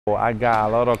I got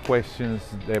a lot of questions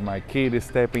that my kid is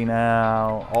stepping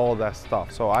out, all that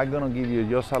stuff. So I'm gonna give you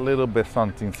just a little bit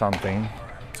something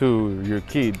to your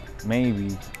kid,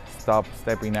 maybe stop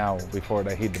stepping out before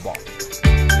they hit the ball.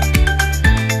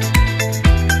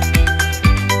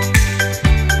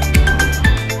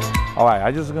 All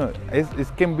right, it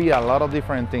can be a lot of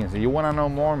different things. If you wanna know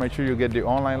more, make sure you get the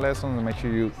online lessons, make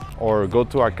sure or go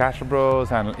to our Castro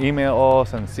Bros and email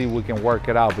us and see if we can work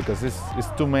it out, because it's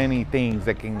too many things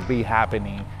that can be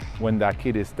happening when that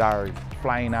kid is starts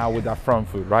flying out with that front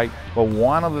foot, right? But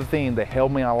one of the things that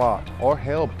helped me a lot, or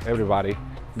help everybody,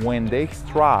 when they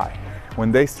stride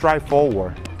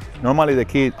forward, normally the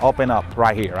kid open up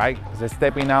right here, right? They're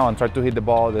stepping out and try to hit the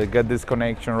ball, they get this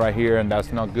connection right here, and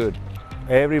that's not good.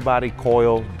 Everybody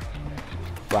coil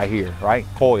right here, right?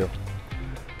 Coil.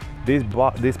 This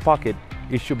pocket,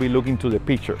 it should be looking to the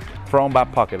pitcher, front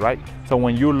back pocket, right? So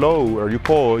when you load or you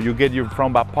coil, you get your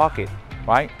front back pocket,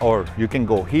 right? Or you can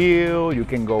go heel, you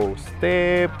can go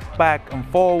step back and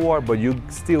forward, but you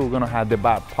still gonna have the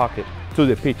back pocket to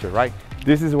the pitcher, right?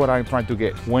 This is what I'm trying to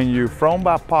get. When your front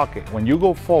back pocket, when you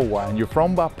go forward and your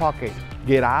front back pocket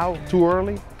get out too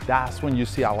early, that's when you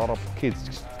see a lot of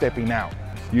kids stepping out.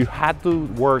 You have to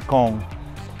work on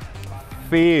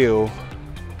feel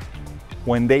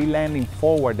when they landing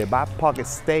forward, the back pocket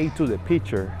stay to the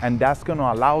pitcher, and that's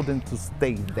gonna allow them to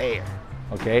stay there,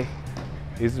 okay?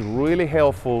 It's really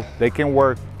helpful. They can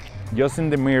work just in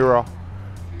the mirror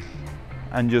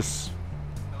and just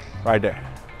right there,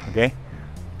 okay?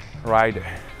 Right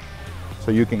there.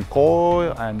 So you can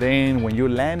coil, and then when you're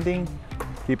landing,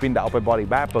 keeping the upper body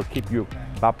back, but keep your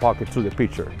back pocket to the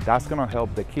pitcher. That's gonna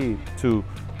help the kid to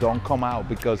don't come out,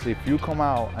 because if you come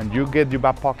out and you get your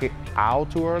back pocket out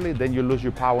too early, then you lose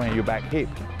your power in your back hip.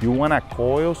 You wanna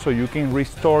coil so you can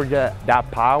restore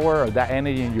that power or that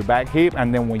energy in your back hip,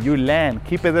 and then when you land,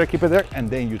 keep it there, and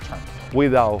then you turn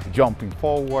without jumping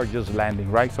forward, just landing,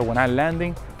 right? So when I'm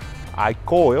landing, I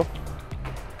coil,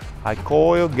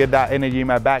 get that energy in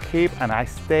my back hip, and I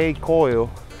stay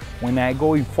coil when I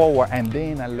going forward, and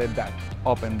then I let that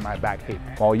open my back hip.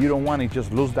 All you don't want is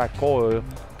just lose that coil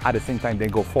at the same time they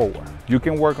go forward. You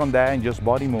can work on that and just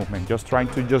body movement, just trying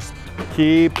to just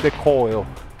keep the coil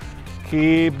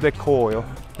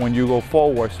when you go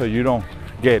forward, so you don't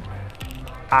get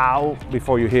out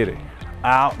before you hit it.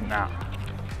 Out now.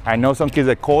 I know some kids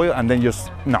that coil and then just,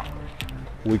 no.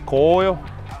 We coil,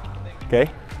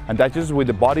 okay? And that's just with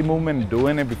the body movement,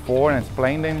 doing it before and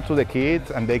explaining them to the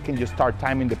kids, and they can just start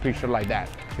timing the picture like that.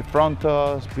 The front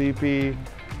toss, BP,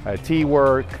 T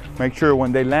work, make sure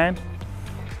when they land,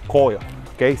 coil,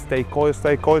 okay? Stay coil,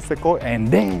 and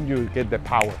then you get the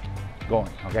power going,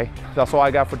 okay? That's all I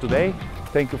got for today.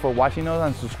 Thank you for watching us,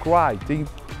 and subscribe.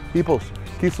 People,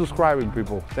 keep subscribing,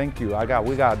 people. Thank you.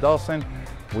 We got a dozen.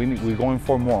 We're going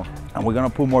for more, and we're gonna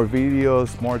put more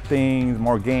videos, more things,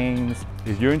 more games.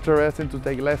 If you're interested to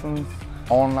take lessons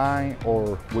online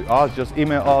or with us, just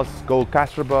email us. Go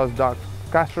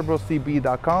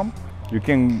castrobroscb.com. You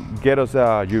can get us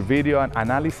your video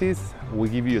analysis. We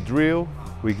give you a drill.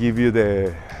 We give you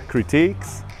the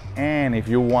critiques. And if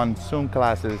you want Zoom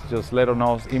classes, just let us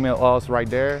know, email us right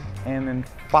there, and then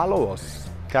follow us.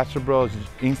 Castro Bros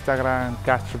Instagram,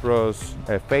 Castro Bros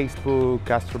Facebook,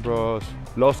 Castro Bros,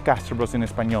 Los Castro Bros en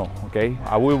español, okay?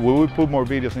 We will put more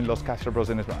videos in Los Castro Bros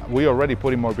en español. We already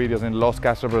putting more videos in Los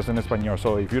Castro Bros en español.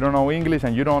 So if you don't know English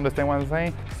and you don't understand what I'm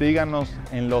saying, síganos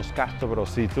en Los Castro Bros.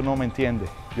 Si tú no me entiendes,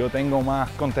 yo tengo más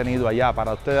contenido allá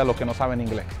para ustedes los que no saben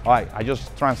inglés. All right, I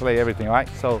just translate everything, all right?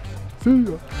 So, see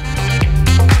ya.